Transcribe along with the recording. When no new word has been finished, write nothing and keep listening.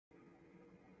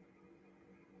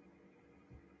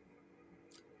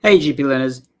Hey GP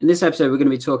learners, in this episode we're going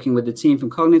to be talking with the team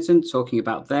from Cognitant, talking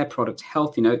about their product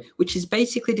Healthinote, which is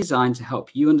basically designed to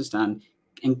help you understand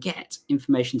and get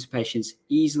information to patients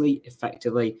easily,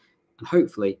 effectively, and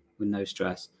hopefully with no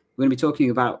stress. We're going to be talking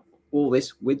about all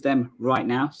this with them right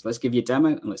now, so let's give you a demo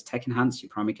and let's tech enhance your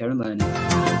primary care and learning.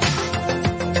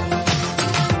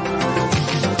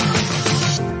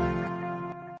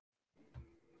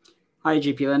 Hi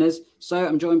GP learners. So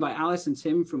I'm joined by Alice and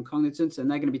Tim from Cognitant, and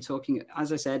they're going to be talking,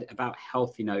 as I said, about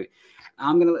Healthinote.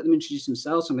 I'm going to let them introduce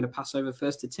themselves. So I'm going to pass over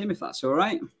first to Tim, if that's all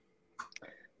right.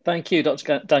 Thank you,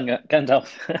 Dr Gandalf.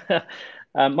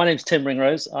 My name's Tim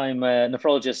Ringrose. I'm a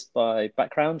nephrologist by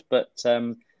background, but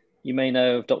you may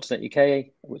know of Dr UK,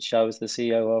 which I was the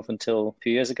CEO of until a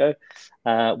few years ago,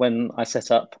 when I set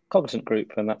up Cognitant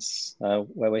Group, and that's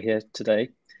where we're here today.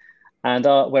 And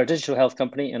we're a digital health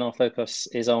company, and our focus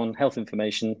is on health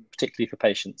information, particularly for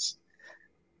patients.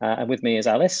 And with me is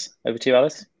Alice. Over to you,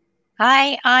 Alice.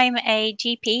 Hi, I'm a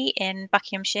GP in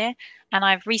Buckinghamshire, and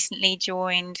I've recently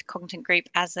joined Cognitant Group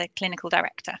as a clinical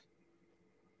director.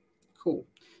 Cool.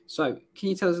 So can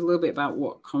you tell us a little bit about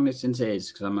what Cognitant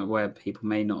is? Because I'm aware people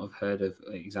may not have heard of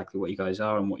exactly what you guys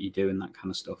are and what you do and that kind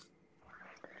of stuff.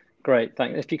 Great,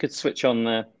 thanks. If you could switch on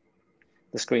the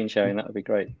screen sharing, that would be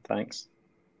great. Thanks.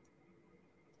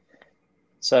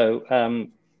 So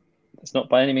it's not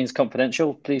by any means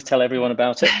confidential. Please tell everyone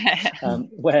about it.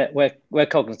 We're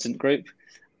Cognitant Group,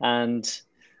 and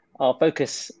our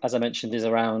focus, as I mentioned, is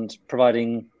around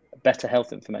providing better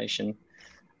health information.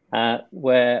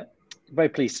 We're very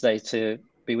pleased today to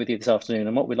be with you this afternoon,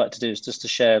 and what we'd like to do is just to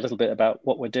share a little bit about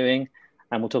what we're doing,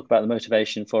 and we'll talk about the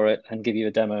motivation for it and give you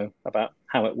a demo about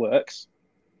how it works.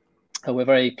 We're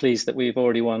very pleased that we've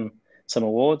already won some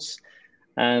awards,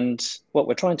 and what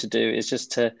we're trying to do is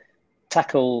just to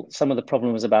tackle some of the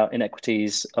problems about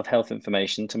inequities of health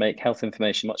information to make health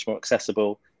information much more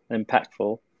accessible and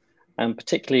impactful. And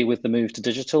particularly with the move to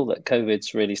digital that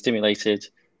COVID's really stimulated,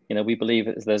 we believe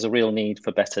that there's a real need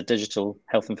for better digital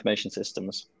health information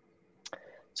systems.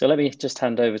 So let me just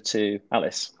hand over to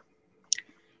Alice.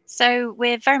 So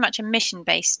we're very much a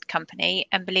mission-based company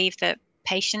and believe that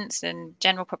patients and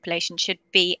general population should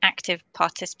be active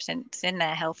participants in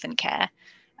their health and care.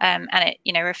 And it,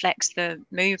 reflects the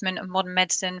movement of modern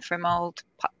medicine from old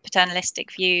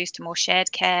paternalistic views to more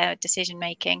shared care, decision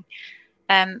making.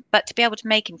 But to be able to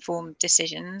make informed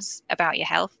decisions about your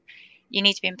health, you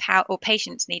need to be empowered, or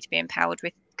patients need to be empowered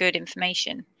with good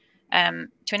information. To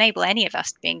enable any of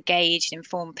us to be engaged,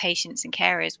 informed patients and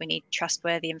carers, we need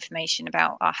trustworthy information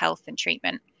about our health and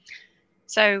treatment.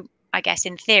 So I guess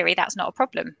in theory, that's not a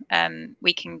problem.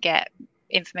 We can get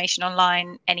information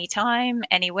online anytime,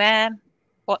 anywhere.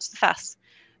 What's the fuss?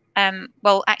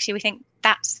 Well, actually, we think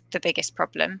that's the biggest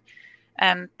problem.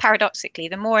 Paradoxically,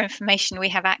 the more information we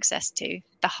have access to,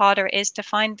 the harder it is to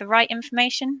find the right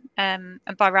information. And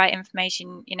by right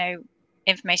information,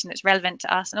 information that's relevant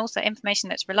to us and also information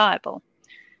that's reliable.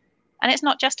 And it's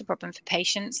not just a problem for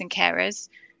patients and carers.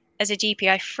 As a GP,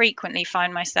 I frequently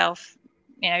find myself,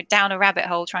 down a rabbit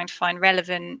hole trying to find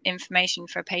relevant information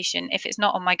for a patient. If it's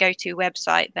not on my go-to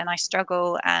website, then I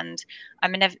struggle, and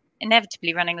I'm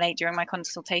inevitably running late during my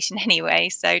consultation anyway.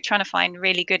 So trying to find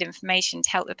really good information to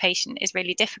help the patient is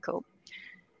really difficult.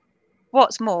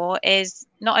 What's more is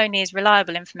not only is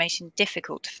reliable information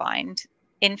difficult to find,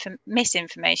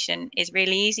 misinformation is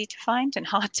really easy to find and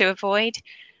hard to avoid.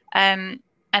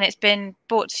 And it's been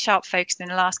brought to sharp focus in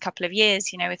the last couple of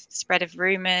years, with the spread of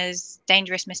rumours,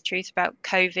 dangerous mistruths about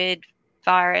COVID,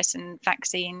 virus and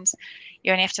vaccines.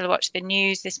 You only have to watch the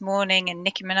news this morning, and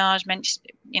Nicki Minaj mentioned,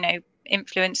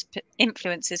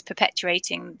 influencers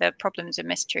perpetuating the problems of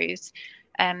mistruths.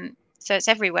 So it's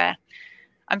everywhere.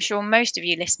 I'm sure most of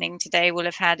you listening today will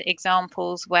have had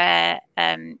examples where,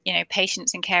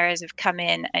 patients and carers have come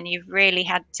in and you've really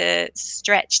had to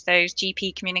stretch those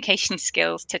GP communication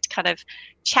skills to kind of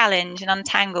challenge and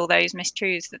untangle those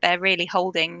mistruths that they're really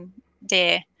holding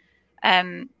dear.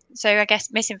 So I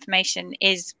guess misinformation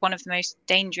is one of the most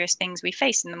dangerous things we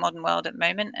face in the modern world at the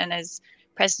moment. And as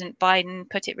President Biden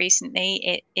put it recently,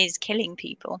 it is killing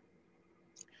people.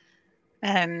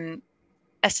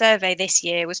 A survey this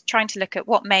year was trying to look at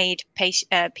what made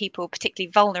people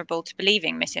particularly vulnerable to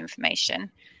believing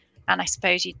misinformation. And I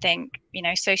suppose you'd think,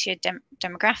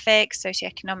 socio-demographic,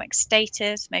 socioeconomic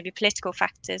status, maybe political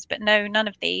factors, but no, none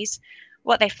of these.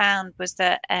 What they found was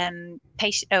that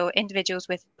individuals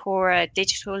with poorer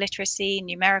digital literacy,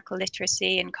 numerical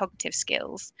literacy, and cognitive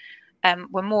skills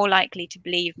were more likely to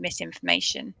believe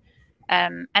misinformation.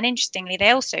 And interestingly,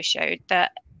 they also showed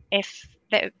that if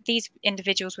these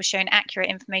individuals were shown accurate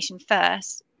information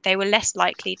first, they were less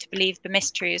likely to believe the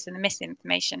mistruths and the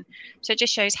misinformation. So it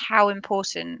just shows how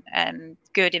important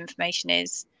good information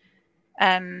is.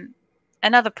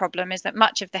 Another problem is that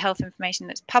much of the health information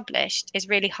that's published is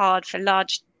really hard for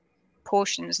large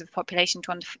portions of the population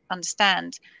to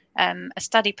understand. A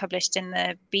study published in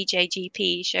the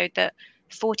BJGP showed that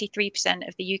 43%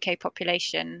 of the UK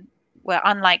population were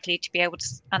unlikely to be able to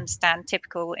understand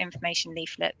typical information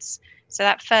leaflets. So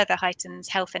that further heightens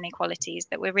health inequalities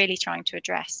that we're really trying to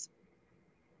address.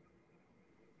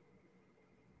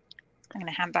 I'm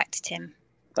going to hand back to Tim.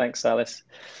 Thanks, Alice.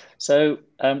 So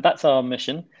that's our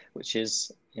mission, which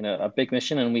is, a big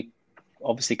mission, and we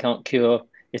obviously can't cure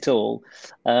it all.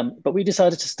 But we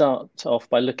decided to start off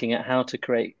by looking at how to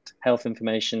create health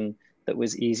information that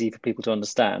was easy for people to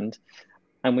understand.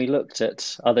 And we looked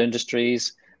at other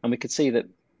industries, and we could see that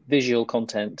visual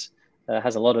content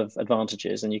has a lot of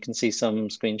advantages. And you can see some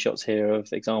screenshots here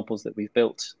of examples that we've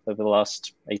built over the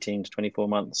last 18 to 24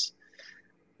 months.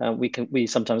 We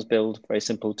sometimes build very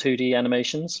simple 2D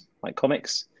animations like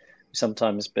comics. We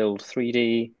sometimes build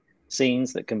 3D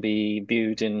scenes that can be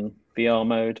viewed in VR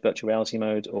mode, virtual reality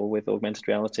mode, or with augmented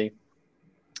reality.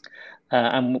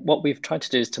 And what we've tried to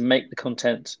do is to make the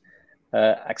content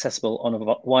accessible on a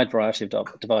wide variety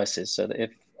of devices, so that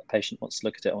if a patient wants to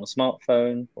look at it on a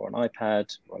smartphone or an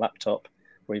iPad or a laptop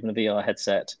or even a VR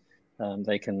headset,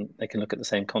 they can look at the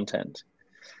same content.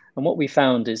 And what we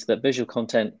found is that visual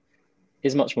content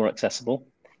is much more accessible.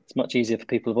 It's much easier for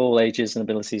people of all ages and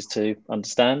abilities to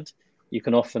understand. You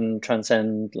can often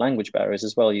transcend language barriers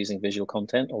as well using visual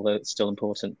content, although it's still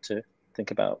important to think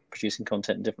about producing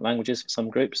content in different languages for some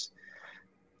groups.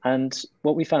 And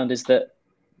what we found is that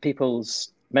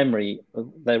people's memory,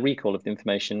 their recall of the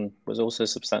information was also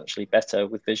substantially better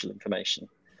with visual information.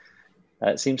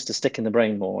 It seems to stick in the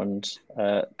brain more, and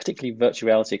particularly virtual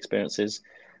reality experiences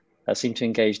seem to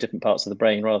engage different parts of the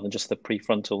brain rather than just the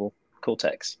prefrontal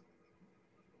cortex.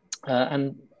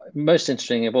 And most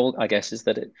interesting of all, I guess, is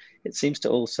that it seems to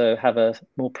also have a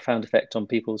more profound effect on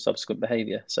people's subsequent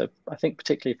behavior. So I think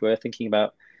particularly if we're thinking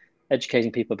about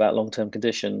educating people about long-term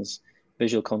conditions,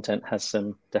 visual content has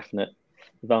some definite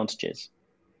advantages.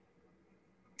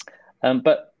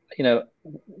 But,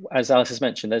 as Alice has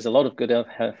mentioned, there's a lot of good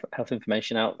health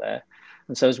information out there.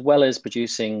 And so as well as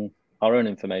producing our own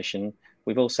information,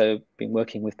 we've also been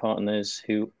working with partners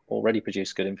who already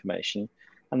produce good information.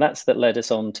 And that led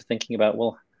us on to thinking about,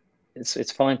 well,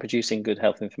 it's fine producing good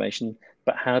health information,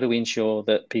 but how do we ensure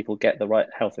that people get the right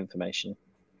health information?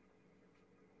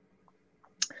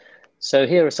 So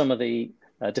here are some of the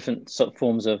different sort of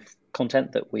forms of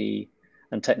content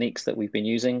and techniques that we've been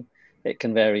using. It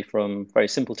can vary from very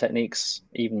simple techniques,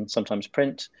 even sometimes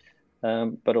print,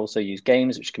 but also use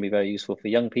games, which can be very useful for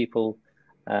young people.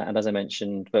 And as I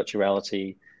mentioned, virtual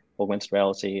reality, augmented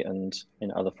reality, and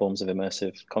other forms of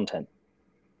immersive content.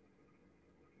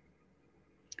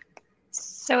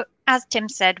 So as Tim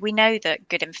said, we know that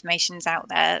good information is out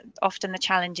there. Often the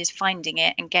challenge is finding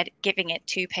it and giving it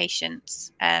to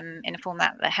patients in a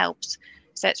format that helps.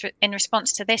 So it's in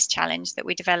response to this challenge that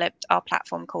we developed our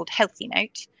platform called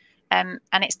Healthinote. And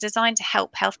it's designed to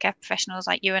help healthcare professionals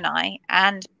like you and I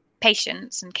and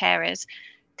patients and carers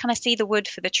kind of see the wood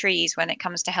for the trees when it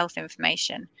comes to health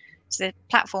information. So the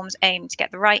platform's aim to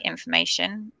get the right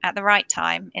information at the right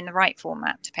time in the right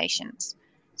format to patients.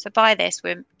 So by this,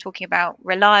 we're talking about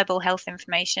reliable health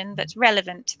information that's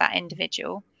relevant to that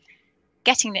individual,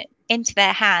 getting it into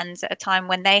their hands at a time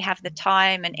when they have the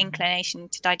time and inclination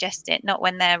to digest it, not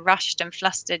when they're rushed and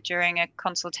flustered during a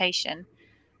consultation,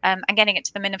 and getting it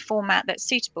to them in a format that's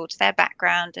suitable to their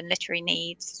background and literary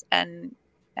needs and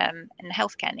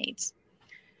healthcare needs.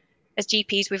 As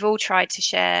GPs, we've all tried to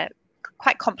share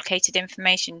quite complicated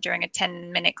information during a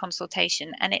 10-minute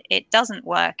consultation, and it doesn't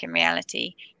work in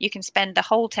reality. You can spend the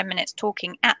whole 10 minutes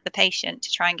talking at the patient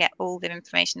to try and get all the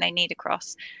information they need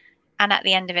across, and at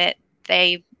the end of it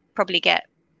they probably get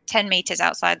 10 meters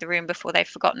outside the room before they've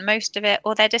forgotten most of it,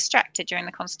 or they're distracted during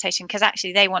the consultation because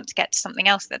actually they want to get to something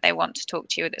else that they want to talk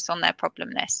to you that's on their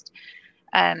problem list.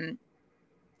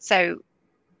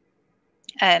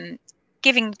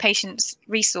 Giving patients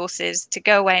resources to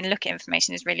go away and look at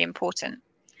information is really important.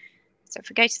 So if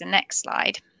we go to the next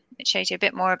slide, it shows you a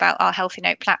bit more about our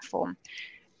Healthinote platform.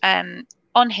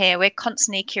 On here, we're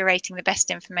constantly curating the best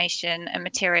information and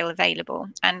material available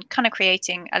and kind of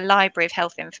creating a library of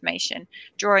health information,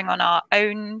 drawing on our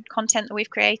own content that we've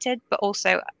created, but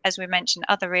also, as we mentioned,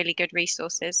 other really good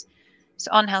resources.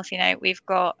 So on Healthinote, we've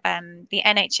got the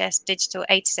NHS Digital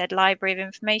A to Z library of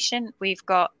information. We've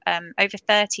got over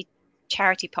 30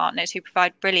 charity partners who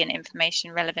provide brilliant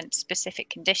information relevant to specific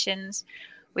conditions.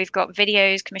 We've got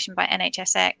videos commissioned by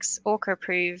NHSX, ORCA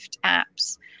approved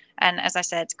apps, and as I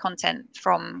said, content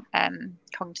from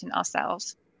Cognitant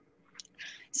ourselves.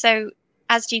 So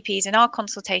as GPs in our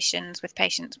consultations with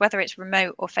patients, whether it's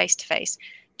remote or face-to-face,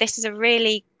 this is a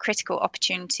really critical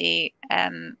opportunity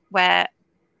where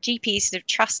GPs sort of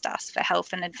trust us for help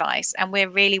and advice, and we're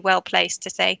really well placed to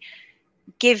say,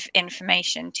 give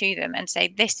information to them and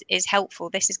say, this is helpful,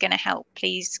 this is going to help,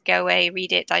 please go away,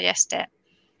 read it, digest it.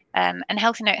 And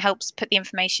Healthinote helps put the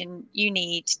information you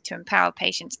need to empower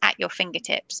patients at your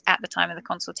fingertips at the time of the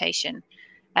consultation.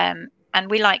 And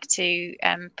we like to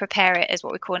prepare it as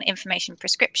what we call an information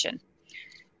prescription.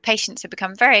 Patients have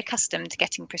become very accustomed to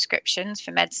getting prescriptions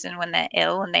for medicine when they're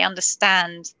ill, and they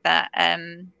understand that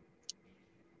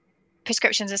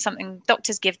prescriptions are something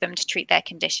doctors give them to treat their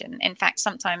condition. In fact,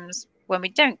 sometimes when we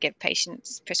don't give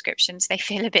patients prescriptions, they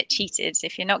feel a bit cheated.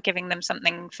 If you're not giving them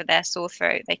something for their sore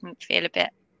throat, they can feel a bit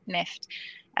miffed.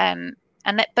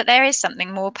 But there is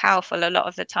something more powerful a lot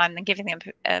of the time than giving them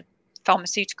a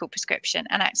pharmaceutical prescription,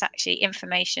 and that's actually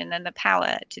information and the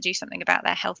power to do something about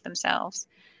their health themselves.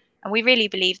 And we really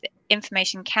believe that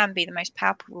information can be the most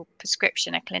powerful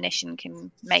prescription a clinician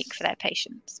can make for their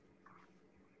patients.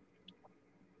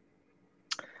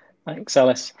 Thanks,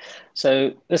 Alice.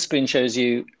 So this screen shows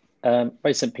you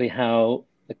very simply how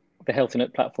the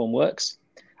Healthinote platform works.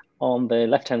 On the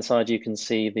left-hand side, you can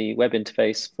see the web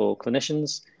interface for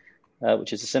clinicians,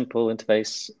 which is a simple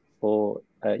interface for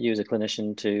you as a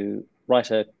clinician to write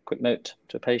a quick note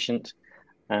to a patient.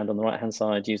 And on the right-hand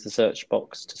side, use the search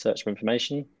box to search for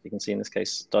information. You can see in this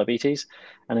case, diabetes.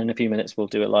 And in a few minutes, we'll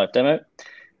do a live demo.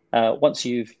 Once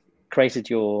you've created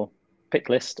your pick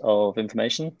list of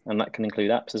information, and that can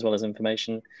include apps as well as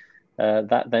information,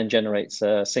 that then generates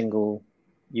a single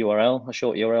URL, a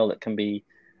short URL that can be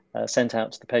sent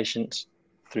out to the patient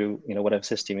through whatever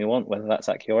system you want, whether that's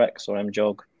AccuRx or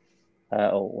MJOG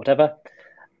or whatever.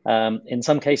 In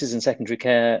some cases in secondary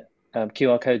care,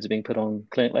 QR codes are being put on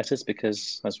clinic letters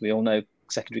because, as we all know,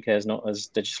 secondary care is not as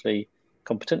digitally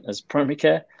competent as primary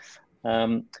care.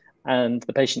 And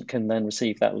the patient can then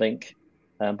receive that link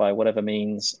by whatever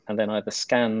means, and then either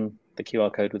scan the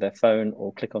QR code with their phone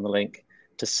or click on the link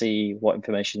to see what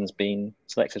information has been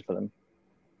selected for them.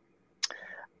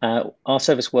 Our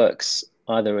service works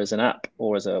either as an app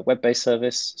or as a web-based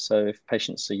service. So if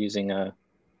patients are using a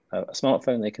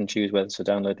smartphone, they can choose whether to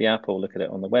download the app or look at it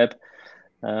on the web.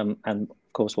 And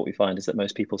of course, what we find is that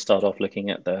most people start off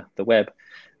looking at the web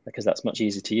because that's much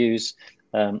easier to use.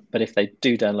 But if they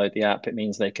do download the app, it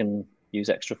means they can use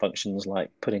extra functions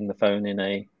like putting the phone in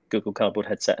a Google Cardboard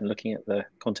headset and looking at the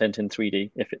content in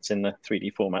 3D if it's in the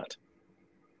 3D format.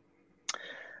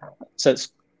 So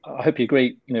I hope you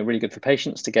agree, really good for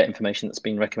patients to get information that's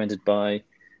been recommended by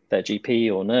their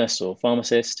GP or nurse or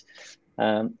pharmacist.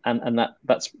 And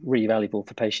that's really valuable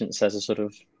for patients as a sort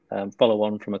of follow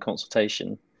on from a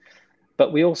consultation.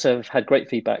 But we also have had great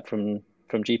feedback from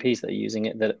GPs that are using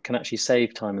it, that it can actually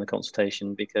save time in the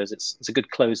consultation because it's a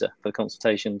good closer for the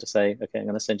consultation to say, okay, I'm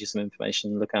going to send you some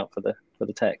information, look out for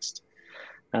the text.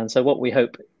 And so what we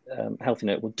hope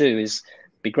Healthinote will do is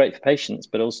be great for patients,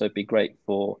 but also be great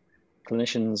for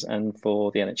clinicians and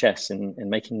for the NHS in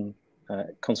making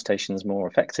consultations more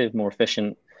effective, more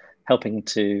efficient, helping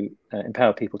to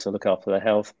empower people to look after their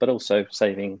health, but also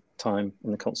saving time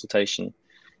in the consultation.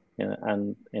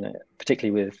 And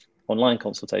particularly with online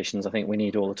consultations, I think we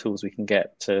need all the tools we can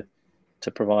get to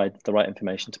provide the right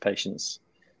information to patients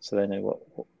so they know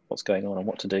what's going on and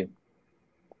what to do.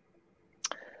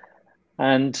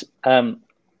 And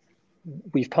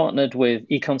we've partnered with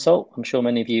eConsult. I'm sure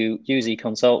many of you use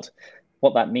eConsult.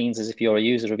 What that means is if you're a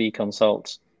user of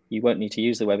eConsult, you won't need to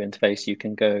use the web interface. You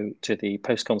can go to the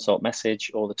post-consult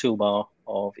message or the toolbar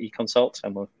of eConsult,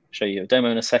 and we'll show you a demo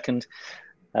in a second,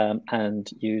 and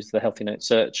use the Healthinote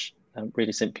search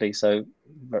really simply. So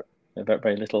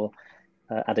very little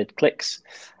added clicks.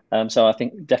 So I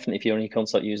think definitely if you're an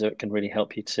eConsult user, it can really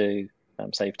help you to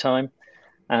save time.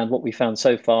 And what we found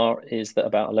so far is that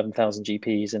about 11,000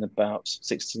 GPs in about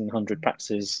 1,600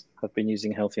 practices have been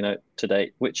using Healthinote to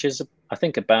date, which is, I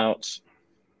think, about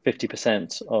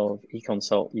 50% of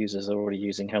eConsult users are already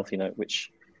using Healthinote,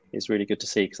 which is really good to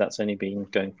see because that's only been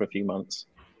going for a few months.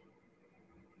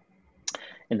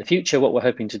 In the future, what we're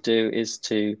hoping to do is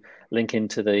to link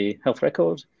into the health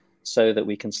record so that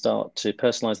we can start to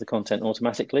personalize the content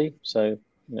automatically. So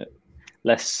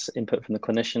less input from the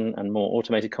clinician and more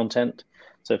automated content.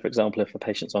 So for example, if a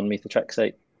patient's on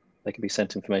methotrexate, they can be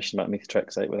sent information about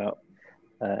methotrexate without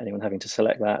anyone having to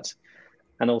select that.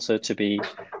 And also to be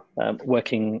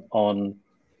working on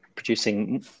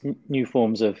producing new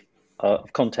forms of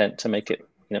content to make it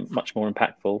much more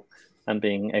impactful and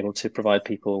being able to provide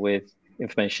people with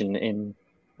information in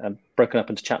broken up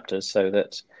into chapters, so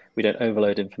that we don't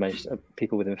overload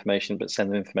people with information, but send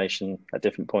them information at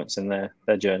different points in their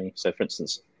journey. So for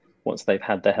instance, once they've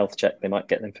had their health check, they might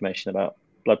get information about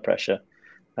blood pressure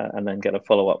and then get a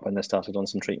follow-up when they're started on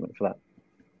some treatment for that.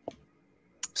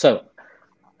 So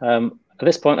at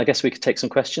this point, I guess we could take some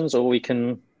questions, or we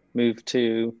can move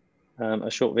to a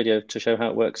short video to show how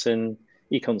it works in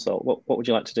eConsult. What would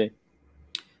you like to do?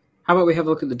 How about we have a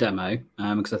look at the demo,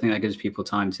 because I think that gives people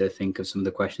time to think of some of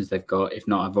the questions they've got. If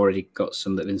not, I've already got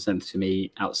some that have been sent to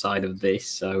me outside of this,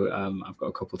 so I've got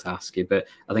a couple to ask you. But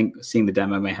I think seeing the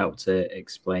demo may help to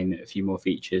explain a few more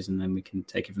features, and then we can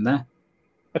take it from there.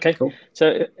 Okay, cool. So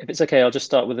if it's okay, I'll just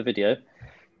start with the video.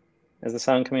 Is the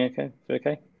sound coming okay? Is it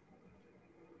okay?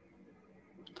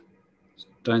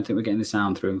 Don't think we're getting the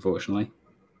sound through, unfortunately.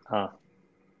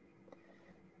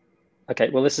 Okay,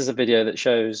 well, this is a video that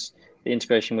shows the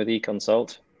integration with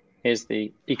eConsult. Here's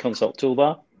the eConsult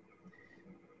toolbar.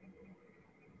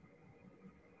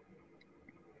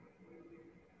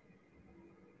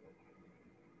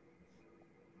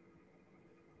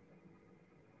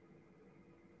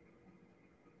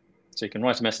 So you can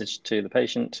write a message to the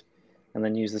patient and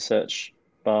then use the search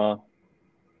bar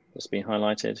that's been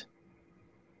highlighted.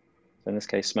 So in this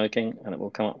case, smoking, and it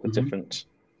will come up with different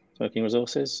smoking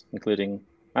resources, including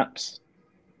maps.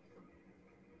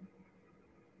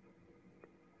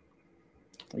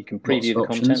 You can preview the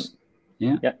content.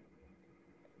 Yeah.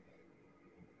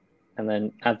 And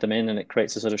then add them in, and it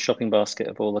creates a sort of shopping basket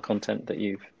of all the content that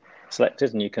you've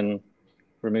selected, and you can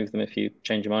remove them if you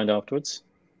change your mind afterwards.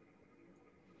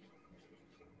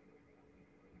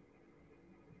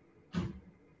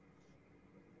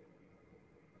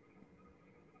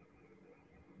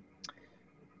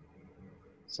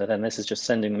 So then this is just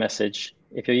sending the message.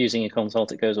 If you're using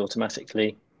eConsult, it goes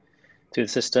automatically to the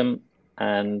system,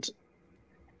 and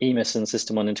EMIS and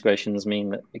System 1 integrations mean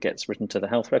that it gets written to the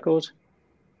health record,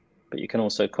 but you can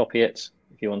also copy it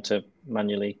if you want to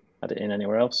manually add it in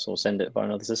anywhere else or send it by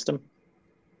another system.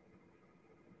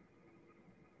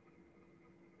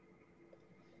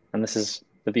 And this is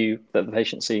the view that the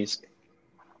patient sees.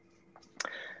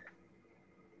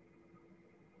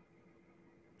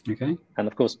 Okay. And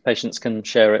of course, patients can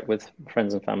share it with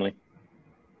friends and family.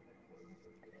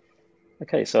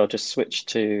 Okay, so I'll just switch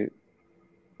to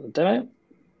the demo.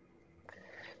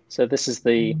 So this is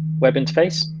the web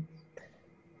interface.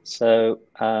 So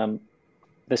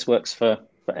this works for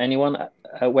anyone.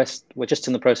 At West, we're just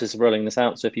in the process of rolling this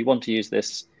out. So if you want to use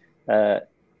this, you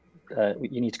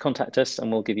need to contact us,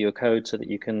 and we'll give you a code so that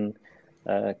you can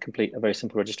complete a very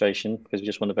simple registration, because we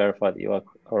just want to verify that you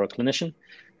are a clinician.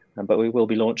 But we will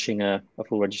be launching a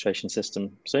full registration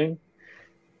system soon.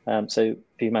 So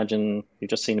if you imagine you've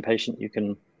just seen a patient, you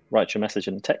can write your message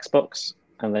in the text box,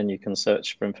 and then you can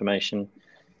search for information.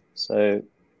 So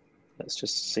let's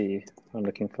just see, I'm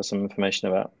looking for some information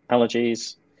about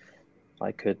allergies.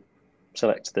 I could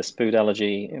select this food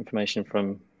allergy information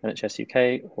from NHS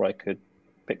UK, or I could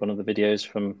pick one of the videos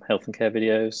from Health and Care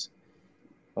videos.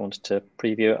 If I wanted to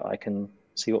preview it, I can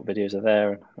see what videos are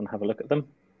there and have a look at them.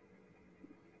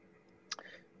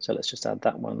 So let's just add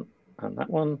that one and that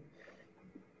one.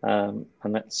 And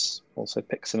let's also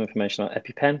pick some information on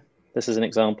EpiPen. This is an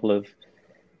example of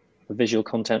a visual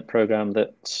content program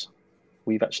that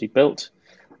we've actually built.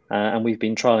 And we've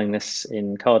been trialing this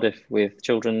in Cardiff with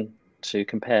children to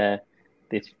compare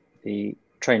the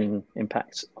training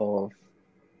impact of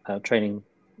training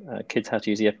kids how to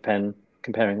use the EpiPen,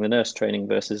 comparing the nurse training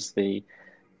versus the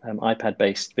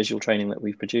iPad-based visual training that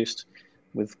we've produced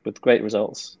with great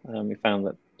results. We found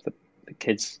that the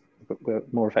kids were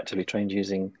more effectively trained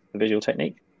using the visual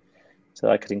technique. So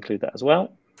I could include that as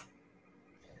well.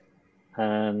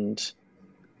 And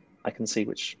I can see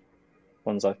which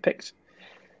ones I've picked.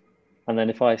 And then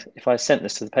if I sent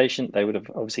this to the patient, they would have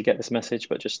obviously get this message,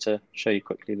 but just to show you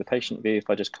quickly the patient view, if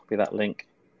I just copy that link,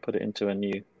 put it into a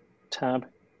new tab,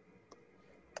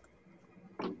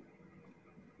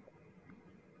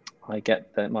 I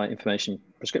get my information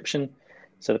prescription.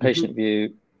 So the patient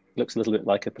view looks a little bit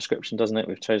like a prescription, doesn't it?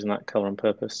 We've chosen that color on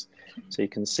purpose. So you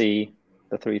can see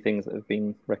the 3 things that have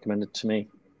been recommended to me.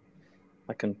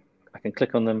 I can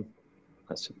click on them.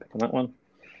 Let's just pick on that one.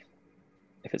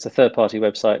 If it's a third-party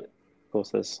website, of course,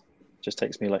 this just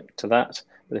takes me to that.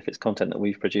 But if it's content that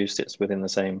we've produced, it's within the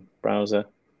same browser.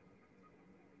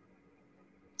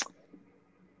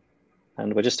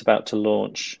 And we're just about to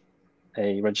launch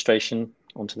a registration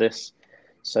onto this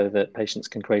so that patients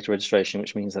can create a registration,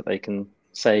 which means that they can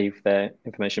save their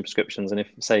information prescriptions. And if,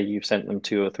 say, you've sent them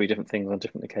 2 or 3 different things on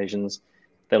different occasions,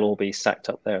 they'll all be stacked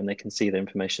up there and they can see the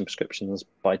information prescriptions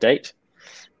by date.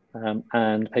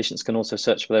 And patients can also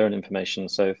search for their own information.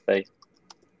 So if they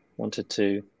wanted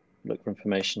to look for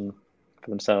information for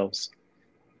themselves,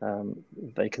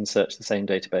 they can search the same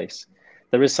database.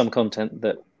 There is some content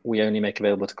that we only make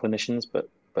available to clinicians, but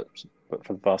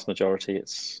for the vast majority,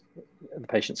 it's the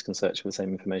patients can search for the same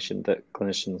information that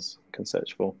clinicians can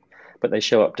search for, but they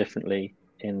show up differently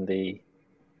in the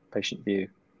patient view.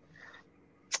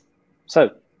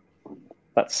 So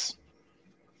that's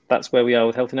where we are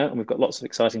with Healthinote, and we've got lots of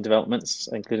exciting developments,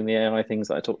 including the AI things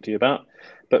that I talked to you about,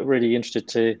 but really interested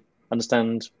to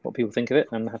understand what people think of it,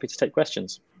 and happy to take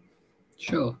questions.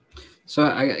 Sure. So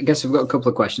I guess I've got a couple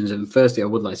of questions. And firstly, I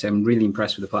would like to say I'm really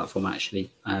impressed with the platform, actually.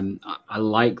 I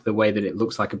like the way that it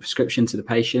looks like a prescription to the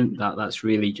patient. That's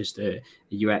really just a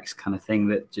UX kind of thing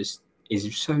that just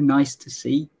is so nice to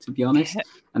see, to be honest.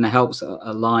 And it helps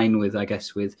align with, I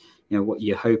guess, with what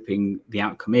you're hoping the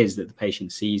outcome is, that the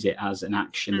patient sees it as an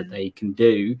action that they can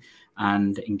do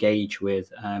and engage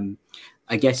with.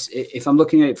 I guess if I'm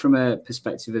looking at it from a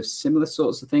perspective of similar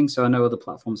sorts of things, so I know other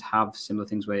platforms have similar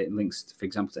things where it links, for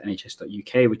example, to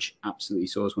nhs.uk, which absolutely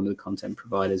saw as one of the content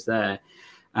providers there.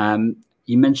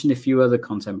 You mentioned a few other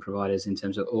content providers in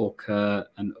terms of Orca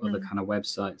and other kind of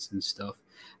websites and stuff.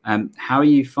 How are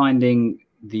you finding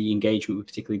the engagement with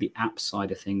particularly the app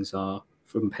side of things are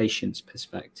from patients'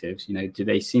 perspectives? Do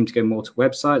they seem to go more to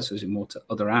websites, or is it more to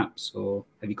other apps, or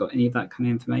have you got any of that kind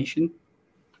of information?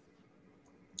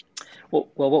 Well,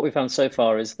 what we've found so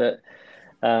far is that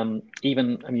you've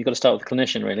got to start with the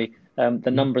clinician, really.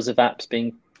 The numbers of apps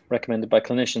being recommended by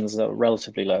clinicians are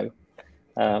relatively low.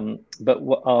 But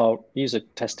what our user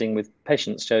testing with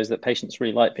patients shows that patients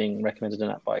really like being recommended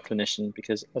an app by a clinician,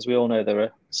 because, as we all know, there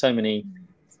are so many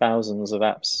thousands of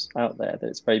apps out there that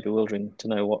it's very bewildering to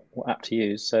know what app to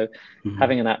use. So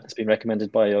having an app that's been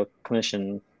recommended by your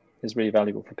clinician is really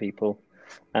valuable for people.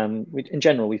 In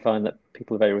general, we find that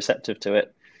people are very receptive to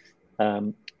it.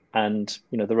 And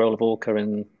the role of Orca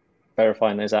in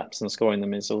verifying those apps and scoring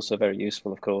them is also very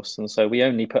useful, of course. And so we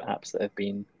only put apps that have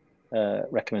been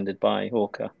recommended by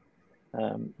Orca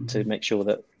to make sure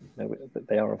that, that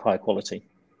they are of high quality.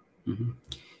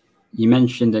 You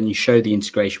mentioned and you showed the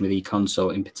integration with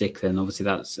eConsult in particular, and obviously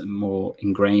that's more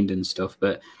ingrained and stuff.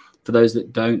 But for those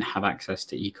that don't have access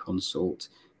to eConsult,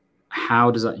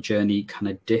 how does that journey kind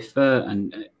of differ?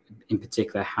 And in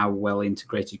particular, how well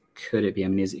integrated could it be? I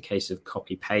mean, is it a case of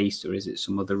copy paste, or is it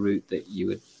some other route that you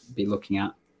would be looking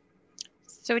at?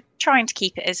 So we're trying to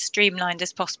keep it as streamlined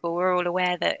as possible. We're all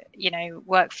aware that,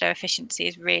 workflow efficiency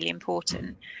is really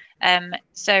important.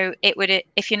 So it would,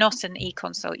 if you're not an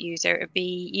eConsult user, it would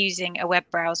be using a web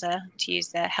browser to use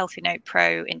the Healthinote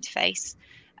Pro interface.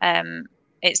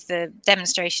 It's the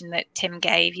demonstration that Tim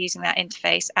gave using that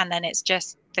interface, and then it's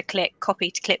just the click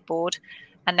copy to clipboard.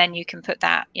 And then you can put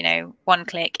that, one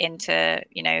click into,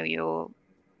 your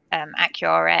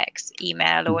AccuRx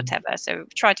email or whatever. So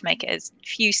try to make it as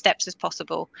few steps as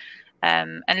possible,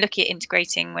 and look at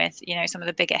integrating with, some of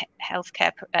the bigger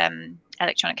healthcare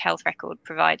electronic health record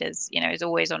providers, is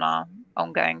always on our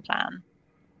ongoing plan.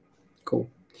 Cool.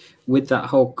 With that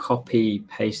whole copy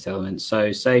paste element,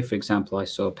 so say, for example, I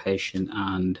saw a patient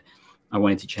and I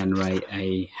wanted to generate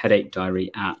a headache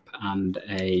diary app and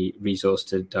a resource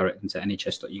to direct them to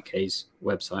nhs.uk's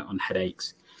website on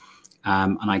headaches.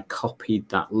 And I copied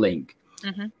that link.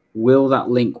 Will that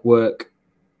link work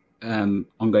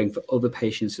ongoing for other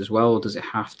patients as well, or does it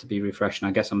have to be refreshed? And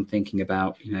I guess I'm thinking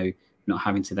about, not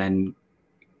having to then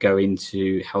go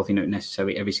into Healthinote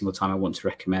necessarily every single time I want to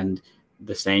recommend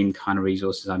the same kind of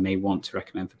resources I may want to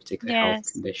recommend for particular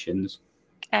health conditions.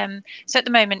 So at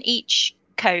the moment, each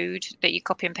code that you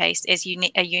copy and paste is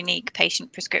a unique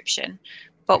patient prescription.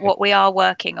 But what we are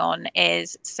working on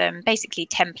is some basically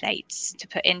templates to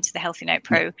put into the Healthinote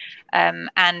Pro,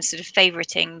 and sort of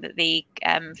favoriting that the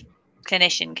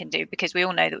clinician can do, because we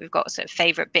all know that we've got sort of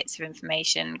favorite bits of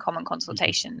information, common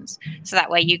consultations. So that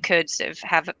way you could sort of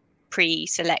have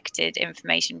pre-selected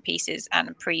information pieces and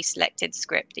a pre-selected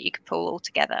script that you could pull all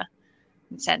together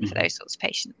and send for those sorts of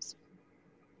patients.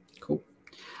 Cool.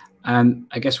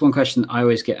 I guess one question I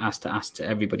always get asked to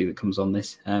everybody that comes on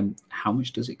this, how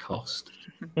much does it cost?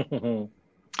 Well,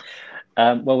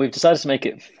 we've decided to make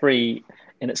it free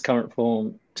in its current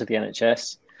form to the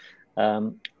NHS.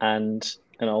 And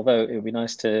although it would be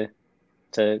nice to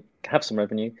have some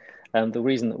revenue, the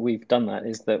reason that we've done that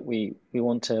is that we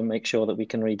want to make sure that we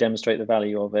can really demonstrate the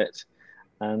value of it.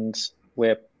 And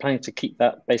we're planning to keep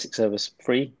that basic service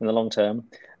free in the long term.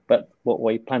 But what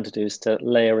we plan to do is to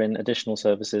layer in additional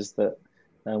services that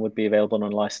would be available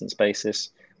on a license basis.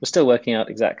 We're still working out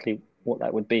exactly what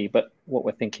that would be, but what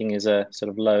we're thinking is a sort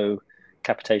of low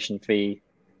capitation fee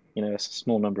a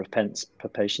small number of pence per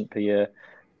patient per year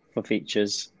for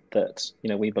features that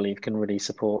we believe can really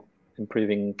support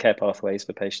improving care pathways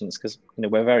for patients, because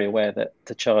we're very aware that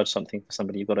to charge something for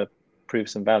somebody, you've got to prove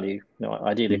some value,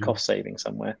 ideally a cost saving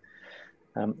somewhere.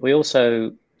 We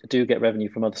also do get revenue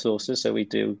from other sources, so we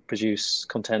do produce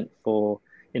content for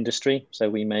industry. So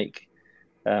we make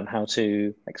how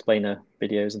to explainer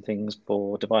videos and things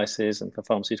for devices and for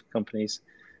pharmaceutical companies.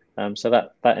 So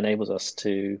that enables us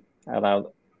to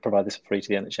provide this for free to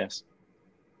the NHS.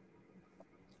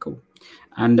 Cool.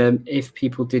 And if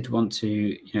people did want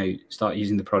to, start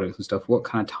using the product and stuff, what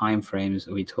kind of time frames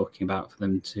are we talking about for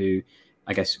them to,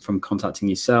 I guess, from contacting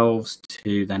yourselves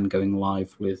to then going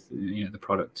live with, the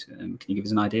product? Can you give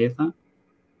us an idea of that?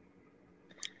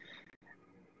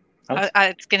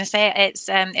 I was going to say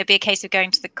it'd be a case of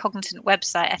going to the Cognitant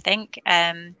website. I think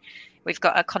we've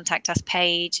got a contact us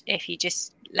page. If you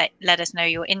just let us know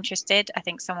you're interested, I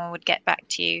think someone would get back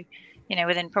to you,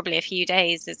 within probably a few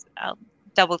days. I'll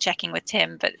double checking with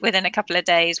Tim, but within a couple of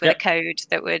days with a code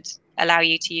that would allow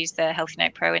you to use the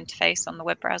Healthinote Pro interface on the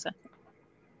web browser.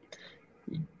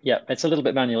 Yeah, it's a little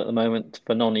bit manual at the moment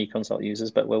for non-eConsult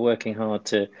users, but we're working hard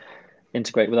to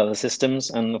integrate with other systems.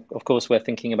 And of course, we're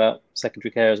thinking about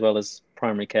secondary care as well as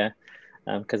primary care,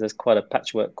 because there's quite a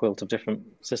patchwork quilt of different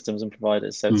systems and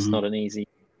providers. So it's not an easy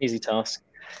task.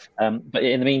 But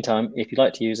in the meantime, if you'd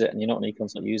like to use it and you're not an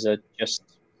eConsult user, just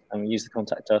use the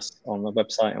Contact Us on the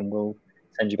website and we'll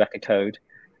send you back a code.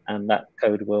 And that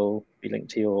code will be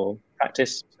linked to your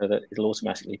practice, so that it'll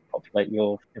automatically populate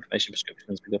your information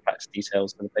prescriptions with your practice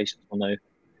details, so the patients will know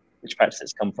which practice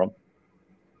it's come from.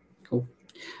 Cool.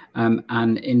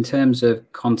 And in terms of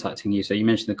contacting you, so you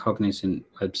mentioned the Cognitant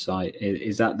website.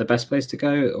 Is that the best place to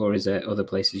go, or is there other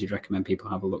places you'd recommend people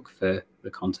have a look for the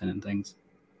content and things?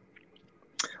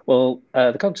 Well,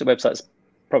 the Cognitant website is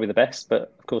probably the best,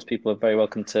 but of course people are very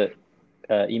welcome to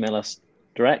email us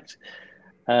direct.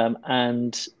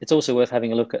 And it's also worth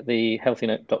having a look at the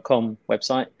healthinote.com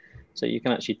website, so you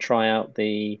can actually try out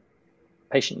the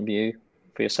patient view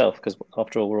for yourself, because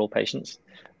after all, we're all patients.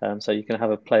 So you can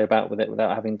have a play about with it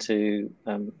without having to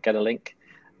get a link,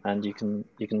 and you can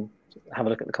have a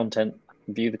look at the content,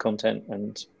 view the content,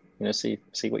 and see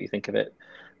what you think of it,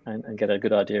 and get a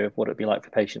good idea of what it'd be like for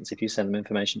patients if you send them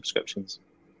information prescriptions.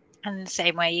 And the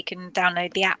same way, you can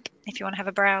download the app if you want to have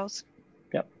a browse.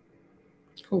 Yep.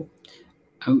 Cool.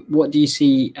 What do you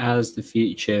see as the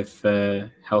future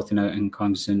for Healthinote and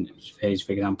Cognitant,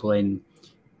 for example, in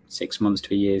 6 months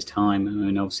to a year's time? I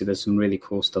mean, obviously there's some really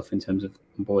cool stuff in terms of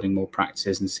onboarding more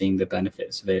practices and seeing the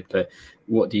benefits of it, but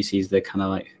what do you see as the kind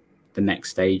of like the next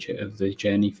stage of the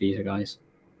journey for you guys?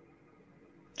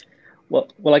 Well,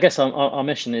 I guess our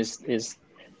mission is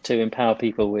to empower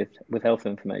people with health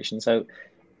information. So,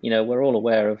 we're all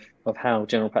aware of how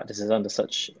general practice is under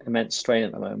such immense strain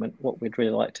at the moment. What we'd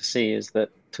really like to see is that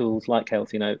tools like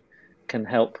Healthinote can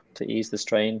help to ease the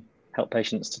strain, help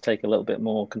patients to take a little bit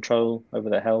more control over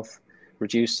their health,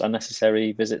 reduce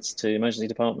unnecessary visits to emergency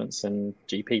departments and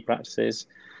GP practices,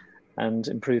 and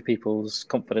improve people's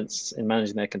confidence in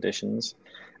managing their conditions.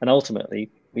 And ultimately,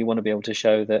 we want to be able to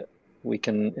show that we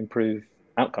can improve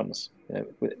outcomes.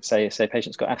 Say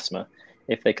patients got asthma.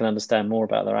 If they can understand more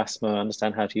about their asthma,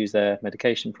 understand how to use their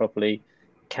medication properly,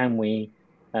 can we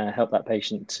help that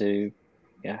patient to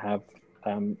have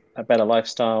a better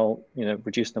lifestyle,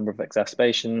 reduce number of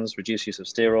exacerbations, reduce use of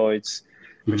steroids,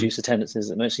 reduce attendances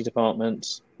at emergency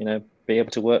departments, be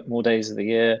able to work more days of the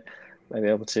year, be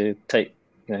able to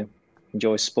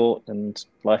enjoy sport and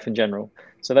life in general.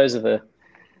 So those are the,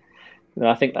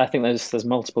 I think there's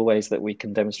multiple ways that we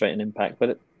can demonstrate an impact,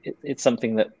 but it's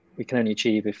something that we can only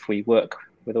achieve if we work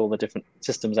with all the different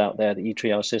systems out there, the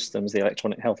e-triage systems, the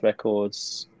electronic health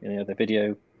records, the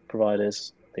video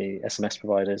providers, the SMS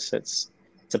providers. It's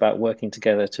about working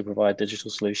together to provide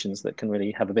digital solutions that can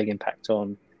really have a big impact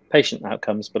on patient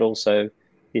outcomes, but also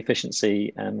the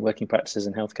efficiency and working practices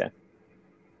in healthcare.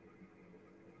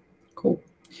 Cool.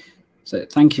 So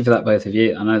thank you for that, both of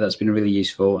you. I know that's been really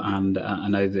useful, and I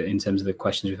know that in terms of the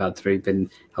questions we've had through, been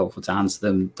helpful to answer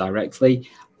them directly.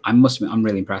 I must admit, I'm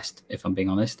really impressed, if I'm being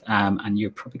honest. And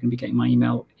you're probably going to be getting my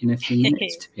email in a few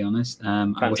minutes, to be honest.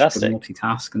 I wish I could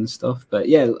multitask and stuff, but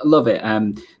yeah, I love it.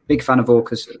 Big fan of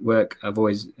Orca's work. I've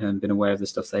always been aware of the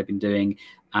stuff they've been doing.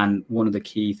 And one of the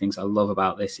key things I love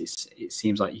about this is it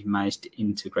seems like you've managed to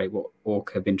integrate what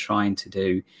Orca have been trying to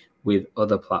do with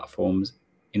other platforms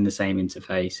in the same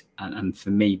interface. And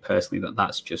for me personally,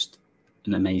 that's just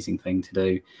an amazing thing to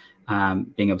do.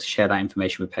 Being able to share that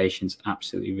information with patients,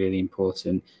 absolutely really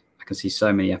important. I can see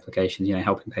so many applications, you know,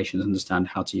 helping patients understand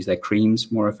how to use their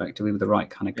creams more effectively with the right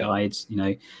kind of guides, you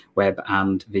know, web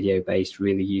and video based,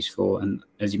 really useful. And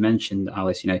as you mentioned,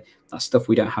 Alice, you know, that's stuff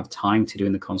we don't have time to do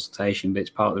in the consultation, but it's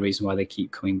part of the reason why they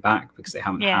keep coming back, because they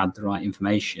haven't had the right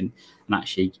information. And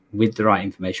actually, with the right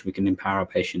information, we can empower our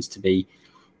patients to be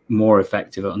more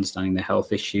effective at understanding their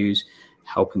health issues,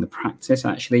 helping the practice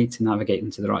actually to navigate them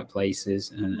to the right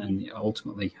places, and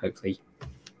ultimately, hopefully,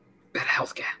 better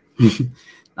healthcare.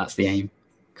 That's the aim.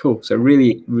 Cool. So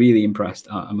really, really impressed,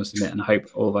 I must admit, and I hope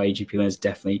all of our AGP learners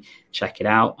definitely check it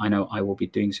out. I know I will be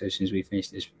doing so as soon as we finish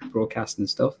this broadcast and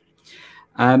stuff.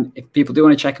 If people do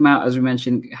want to check them out, as we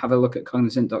mentioned, have a look at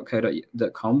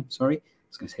cognitant.co.com. Sorry, I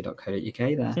was going to say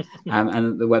 .co.uk there.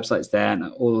 And the website's there,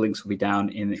 and all the links will be down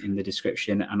in the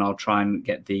description. And I'll try and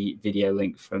get the video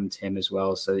link from Tim as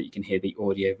well, so that you can hear the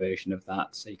audio version of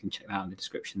that. So you can check that out in the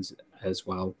descriptions as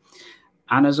well.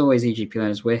 And as always, EGP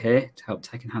learners, we're here to help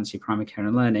tech enhance your primary care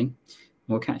and learning.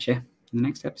 We'll catch you in the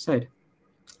next episode.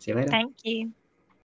 See you later. Thank you.